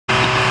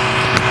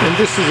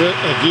This is a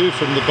view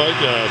from the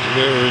boatyard.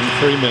 We're in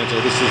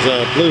Fremantle. This is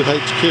Blue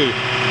HQ.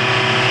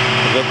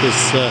 I've got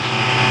this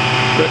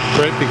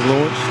great big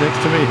launch next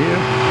to me here.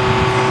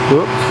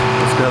 Whoops,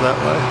 let's go that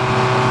way.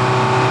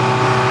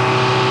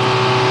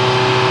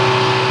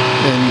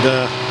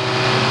 And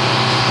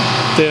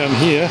down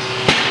here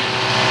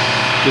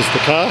is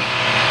the car,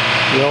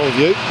 the old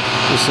ute,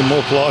 with some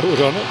more plywood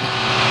on it.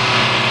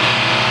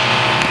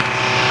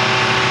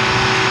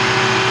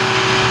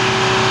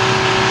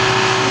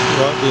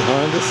 Right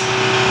behind us,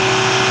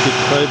 big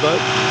clay boat.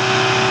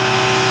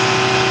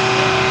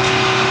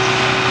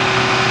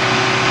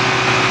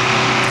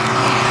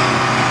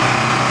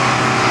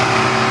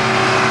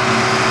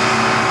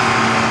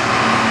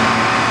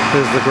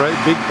 There's the great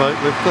big boat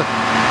lifter.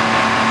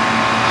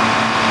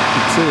 You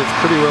can see it's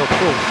pretty well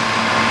full.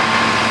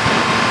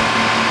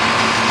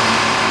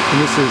 And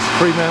this is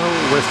Fremantle,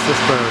 West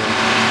Australia.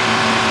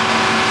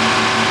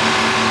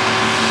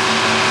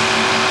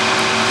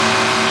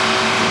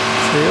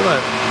 See you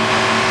later.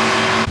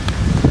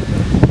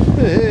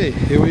 Hey,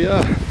 here we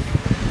are.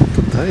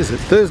 What day is it?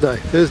 Thursday.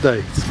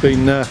 It's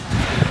been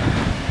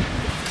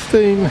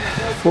 15,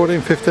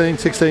 14, 15,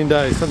 16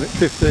 days, something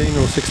 15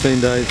 or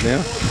 16 days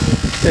now.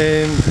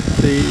 And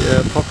the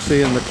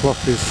epoxy and the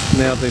cloth is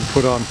now being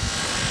put on.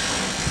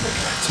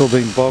 It's all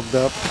been bogged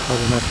up. I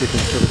don't know if you can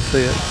sort of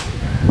see it.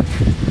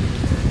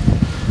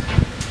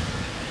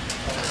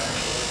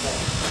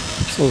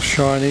 It's all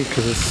shiny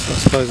because I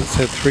suppose it's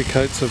had 3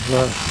 coats of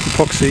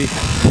epoxy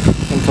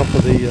on top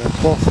of the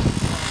cloth.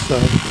 So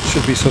it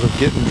should be sort of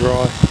getting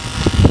dry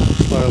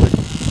slowly.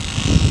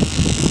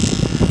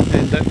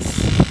 And that's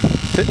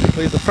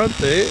technically the front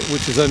there,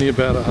 which is only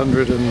about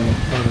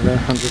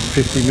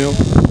 150 mil,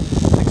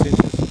 6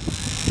 inches.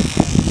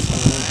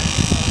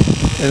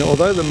 And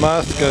although the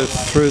mast goes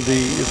through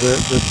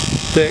the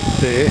deck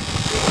there,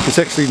 it's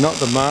actually not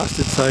the mast,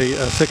 it's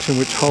a section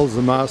which holds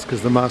the mast,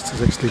 because the mast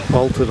is actually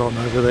bolted on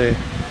over there.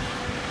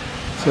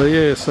 So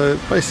yeah, so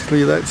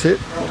basically that's it.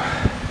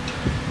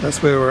 That's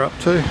where we're up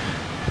to.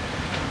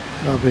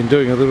 I've been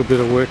doing a little bit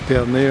of work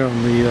down there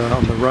on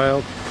the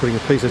rail, putting a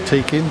piece of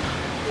teak in,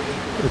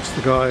 which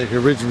the guy who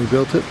originally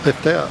built it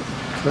left out.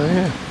 So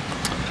yeah,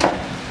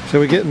 so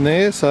we're getting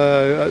there.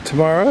 So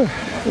tomorrow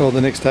or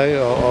the next day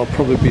I'll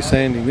probably be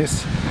sanding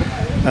this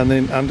and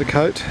then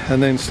undercoat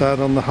and then start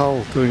on the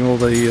hull, doing all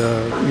the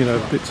you know,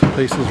 bits and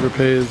pieces,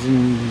 repairs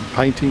and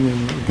painting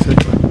and etc.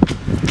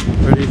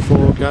 Ready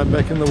for going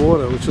back in the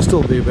water, which will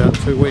still be about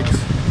 2 weeks.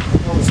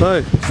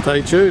 So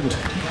stay tuned.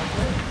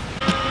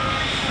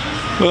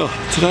 Well,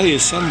 today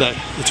is Sunday,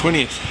 the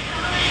 20th.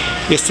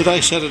 Yesterday,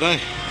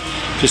 Saturday,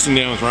 pissing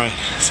down with rain,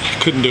 so I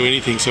couldn't do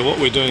anything. So what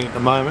we're doing at the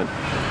moment,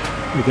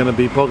 we're going to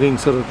be bogging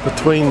sort of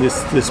between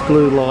this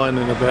blue line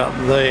and about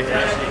there,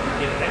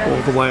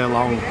 all the way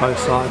along both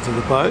sides of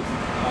the boat,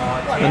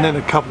 and then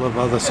a couple of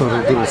other sort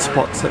of little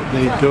spots that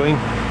need doing.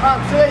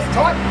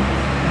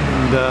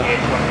 And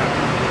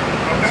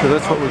so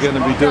that's what we're going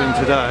to be doing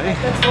today,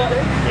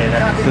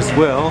 as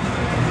well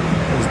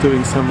as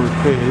doing some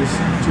repairs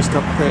just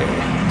up there.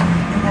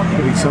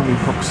 Putting some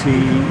epoxy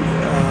in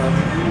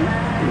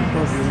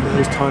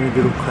those tiny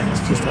little cracks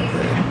just up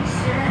there.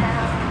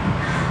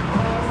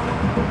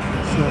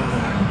 So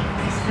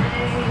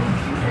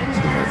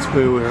that's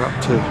where we're up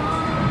to.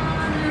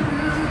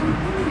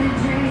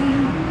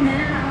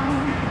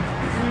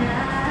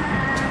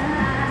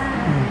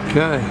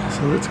 Okay,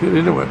 so let's get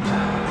into it.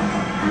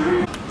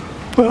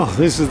 Well,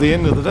 this is the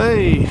end of the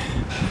day,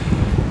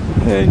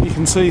 and you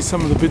can see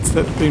some of the bits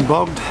that have been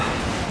bogged.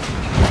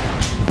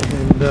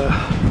 And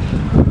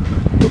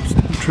oops,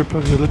 trip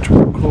over the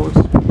electrical cords.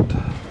 But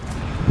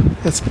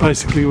that's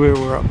basically where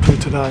we're up to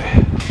today.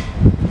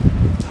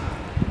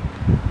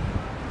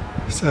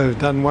 So I've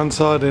done one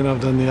side and I've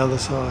done the other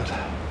side.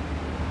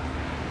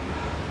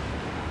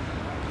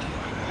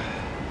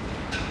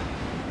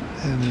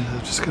 And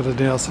I've just got to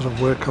now sort of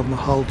work on the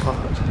whole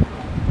part.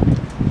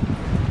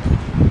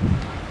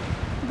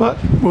 But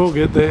we'll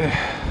get there.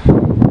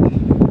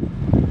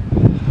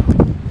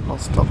 I'll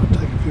stop and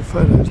take a few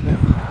photos now.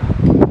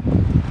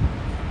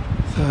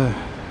 So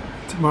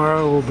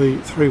tomorrow will be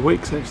 3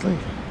 weeks actually.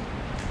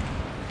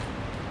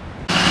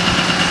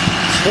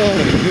 So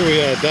here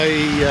we are,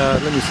 day,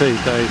 let me see,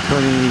 day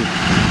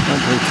 21,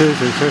 22,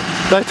 23,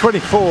 day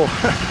 24.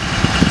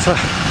 So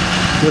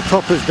the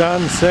top is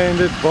done,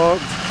 sanded,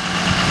 bogged,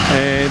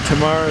 and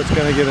tomorrow it's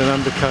going to get an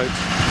undercoat.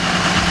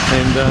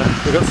 And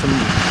we've got some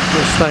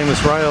stainless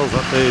rails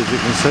up there, as you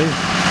can see.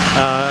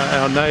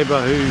 Our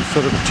neighbour who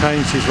sort of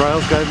changed his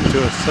rails gave them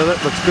to us, so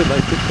that looks good, they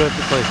fit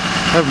perfectly.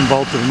 Haven't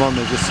bolted them on,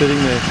 they're just sitting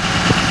there.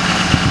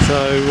 So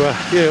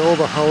yeah, all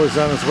the hull is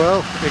done as well,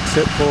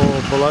 except for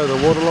below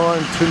the waterline,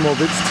 2 more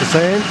bits to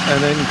sand,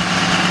 and then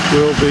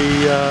we'll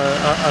be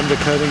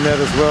undercoating that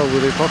as well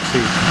with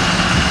epoxy.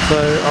 So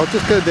I'll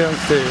just go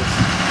downstairs.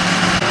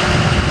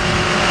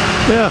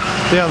 Yeah,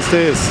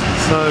 downstairs.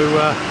 So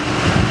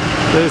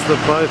there's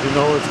the boat in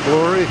all its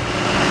glory,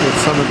 with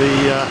some of the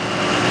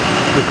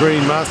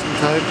green masking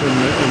tape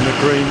and the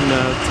green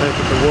tape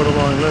at the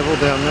waterline level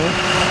down there.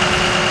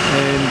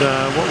 And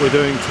what we're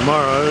doing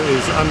tomorrow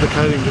is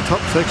undercoating the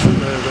top section,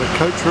 the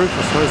coach roof,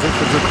 I suppose that's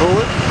what you call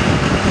it,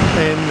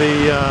 and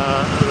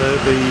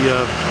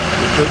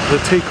the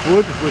teak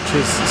wood, which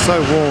is so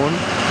worn.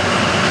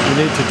 We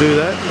need to do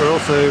that. We're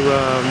also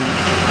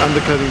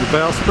undercoating the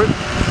bowsprit.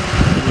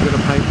 We're going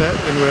to paint that,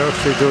 and we're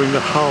actually doing the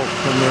hull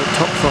on the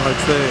top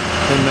sides there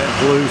in that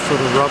blue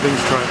sort of rubbing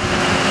straight.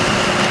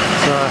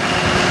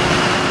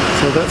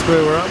 So that's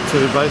where we're up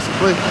to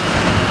basically.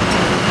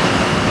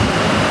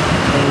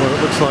 And what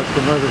it looks like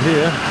from over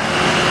here.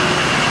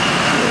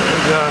 There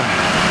we go.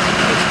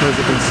 I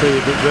suppose you can see a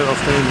bit better. I'll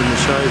stand in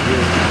the shade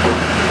here.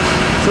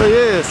 So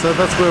yeah, so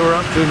that's where we're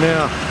up to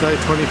now, day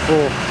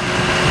 24.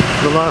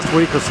 The last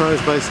week or so has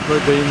basically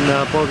been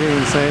bogging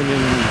and sanding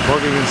and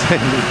bogging and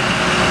sanding.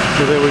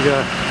 So there we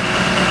go.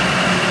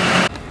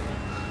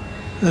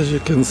 As you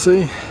can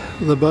see,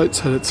 the boat's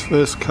had its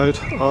first coat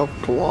of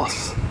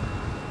gloss.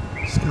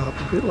 Just go up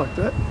a bit like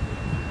that.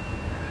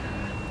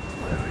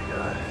 There we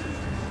go.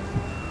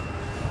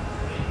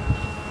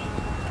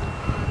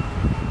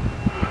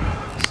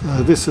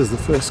 So this is the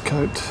first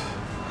coat.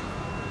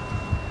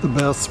 The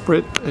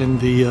bowsprit and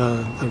the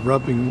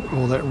rubbing,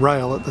 or that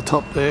rail at the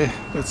top there,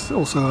 it's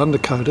also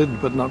undercoated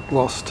but not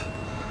glossed,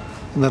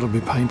 and that'll be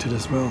painted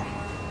as well.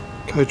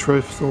 Coach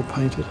roof is all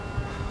painted,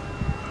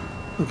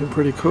 looking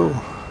pretty cool.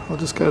 I'll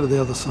just go to the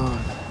other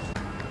side.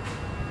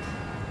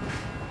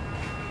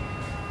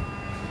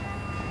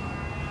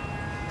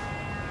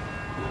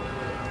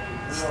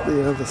 It's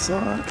the other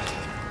side.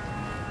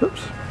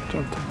 Oops,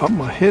 trying to bump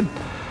my head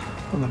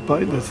on the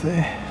boat that's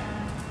there.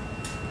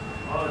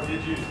 Oh,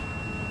 did you?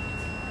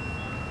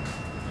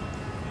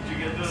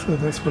 So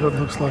that's what it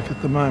looks like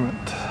at the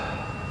moment.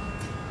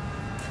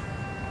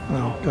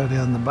 I'll go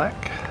down the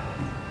back.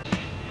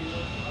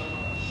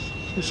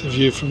 It's a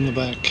view from the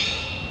back.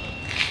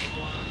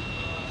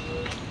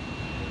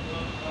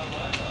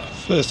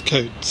 First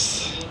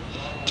coats.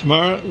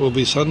 Tomorrow will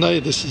be Sunday.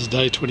 This is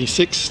day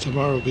 26.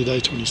 Tomorrow will be day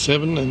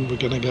 27, and we're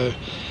going to go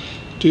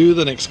do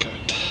the next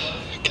coat.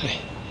 Okay.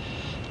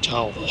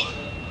 Ciao.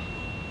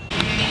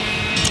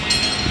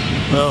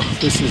 Well,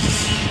 this is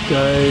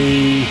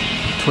day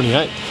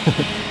 28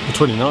 or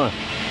 29,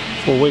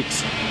 4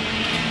 weeks,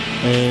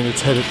 and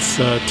it's had its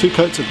 2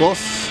 coats of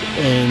gloss,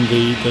 and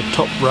the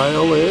top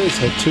rail there has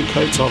had 2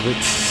 coats of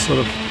its sort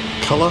of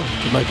colour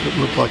to make it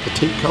look like a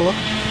teak colour.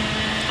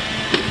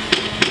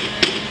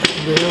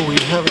 And there we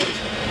have it.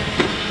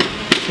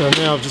 So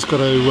now I've just got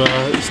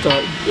to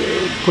start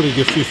putting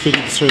a few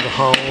fittings through the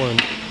hull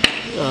and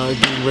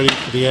getting ready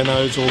for the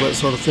anodes, all that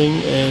sort of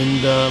thing,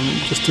 and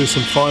just do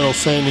some final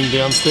sanding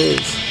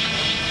downstairs.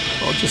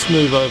 I'll just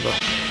move over.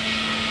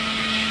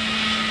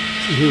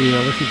 So here we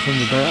are looking from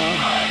the bow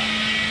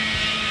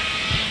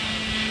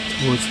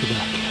towards the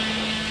back.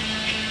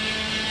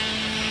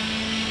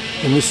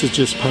 And this is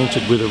just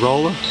painted with a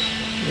roller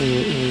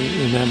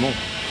enamel.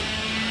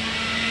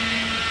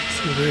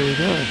 So there we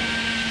go.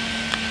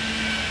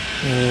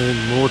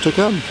 And more to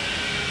come.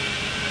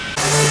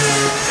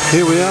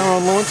 Here we are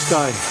on launch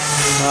day.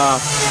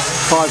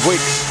 5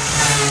 weeks.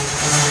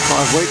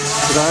 5 weeks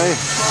today,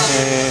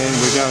 and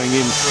we're going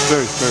in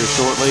very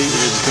shortly.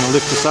 It's going to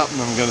lift us up,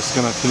 and I'm just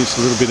going to finish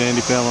a little bit of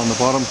anti-foul on the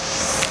bottom,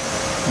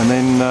 and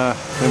then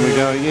we're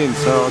going in.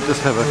 So I'll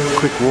just have a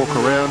quick walk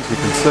around, you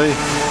can see,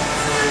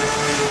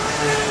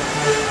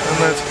 and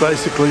that's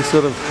basically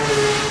sort of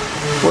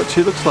what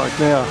she looks like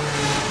now.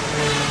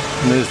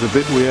 And there's the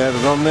bit we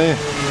added on there.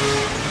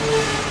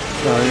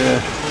 So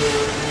yeah.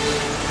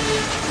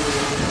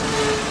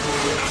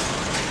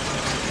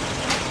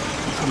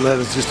 The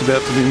ladder's just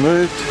about to be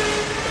moved,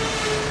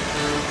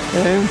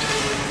 and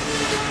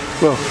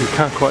well, you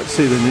can't quite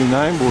see the new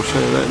name, we'll show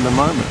you that in a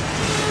moment,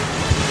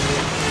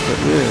 but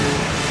yeah.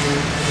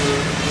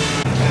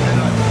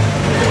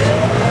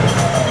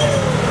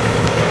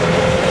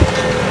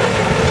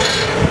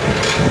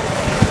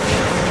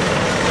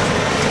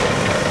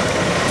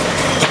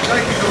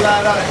 Thank you for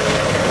that.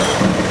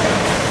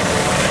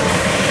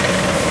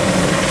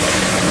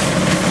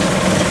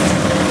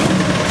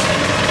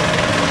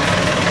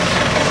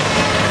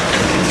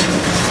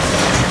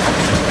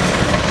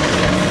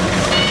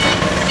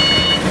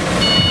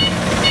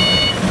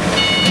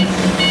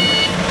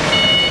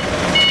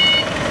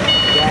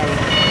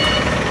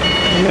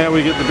 Now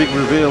we get the big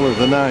reveal of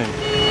the name.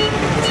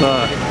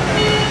 So,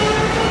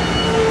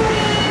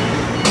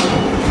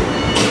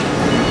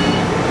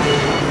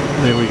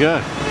 there we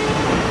go.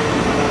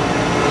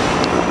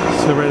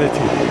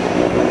 Serenity.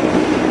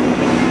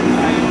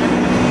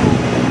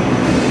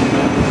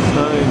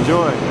 So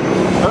enjoy.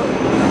 Oh,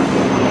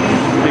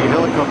 big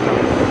helicopter.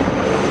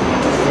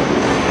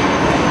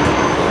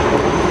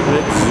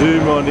 Let's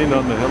zoom on in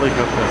on the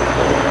helicopter.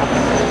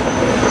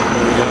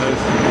 There it goes.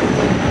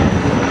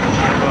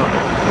 Oh.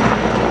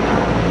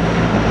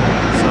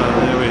 So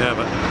there we have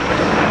it.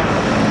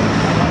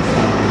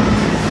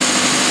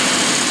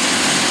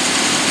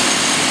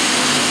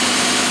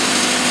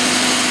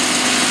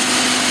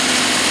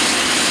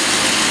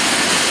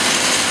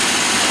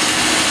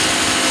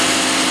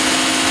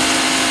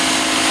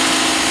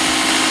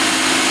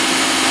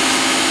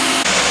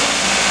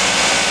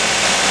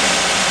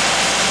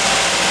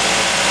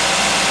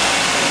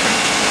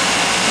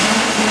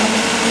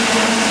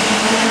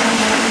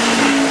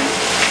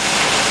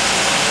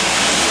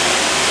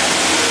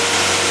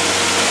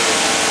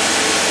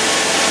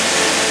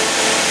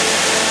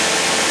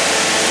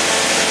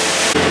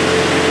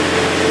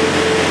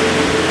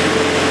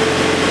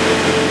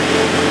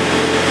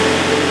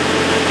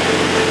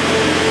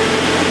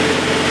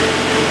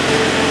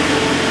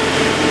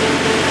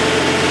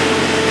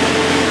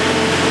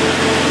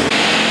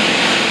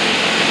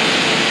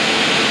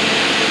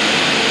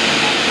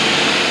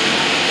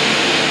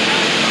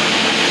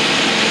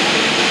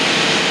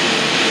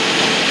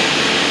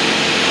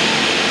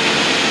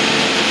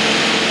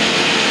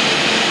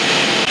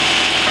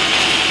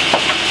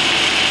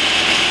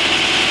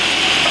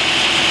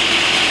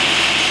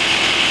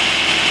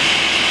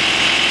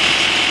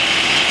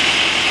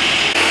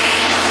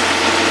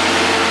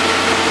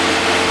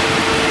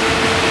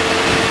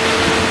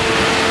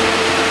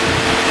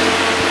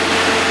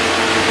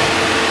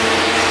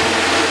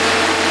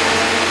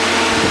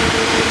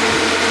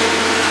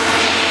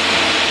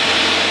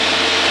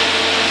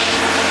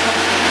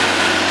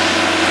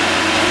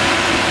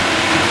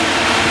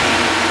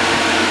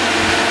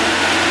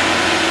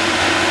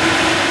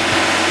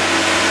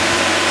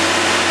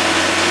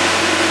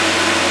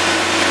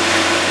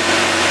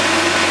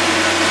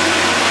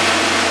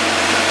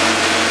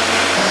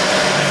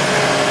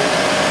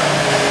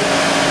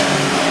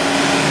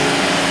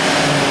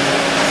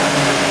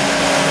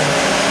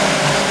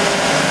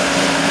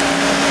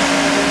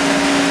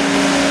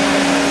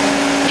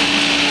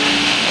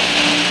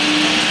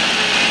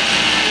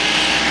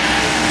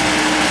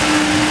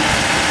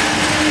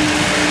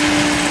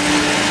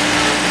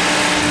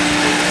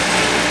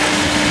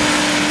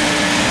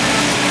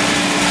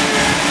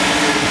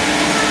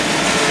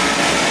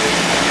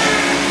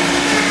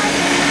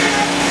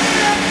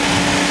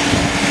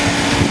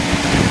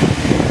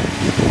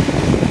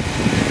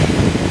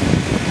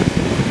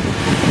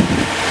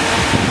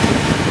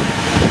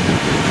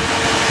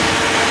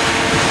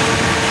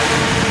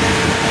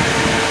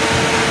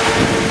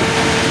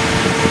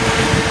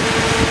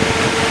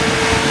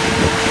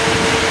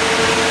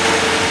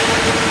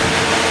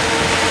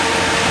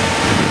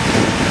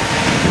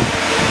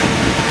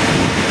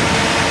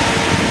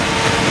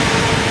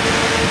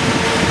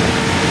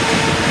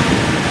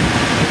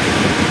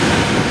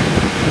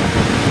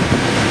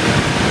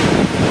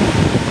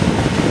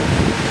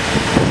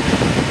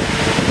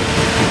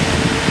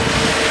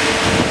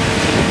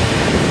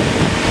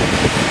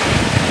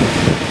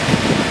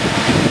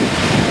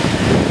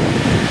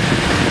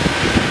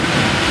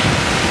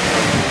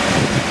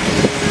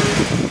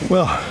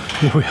 Well,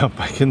 here we are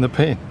back in the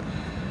pen.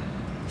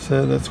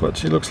 So that's what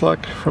she looks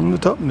like from the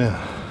top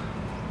now.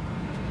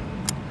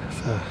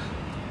 So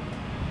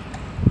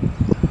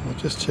I'll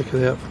just check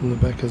it out from the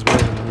back as well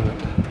in a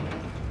minute.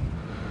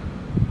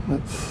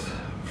 That's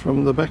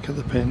from the back of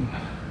the pen.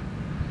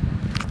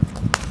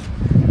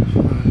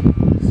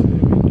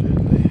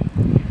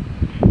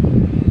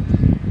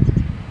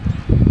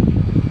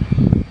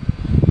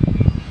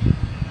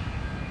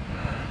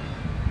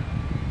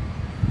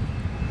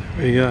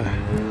 There we go.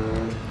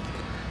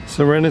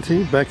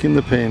 Serenity back in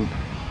the pen,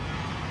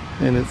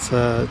 and it's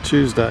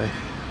Tuesday.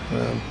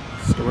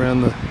 It's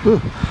around the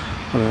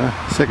I don't know,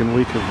 second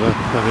week of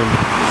November.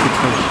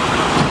 6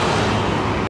 months.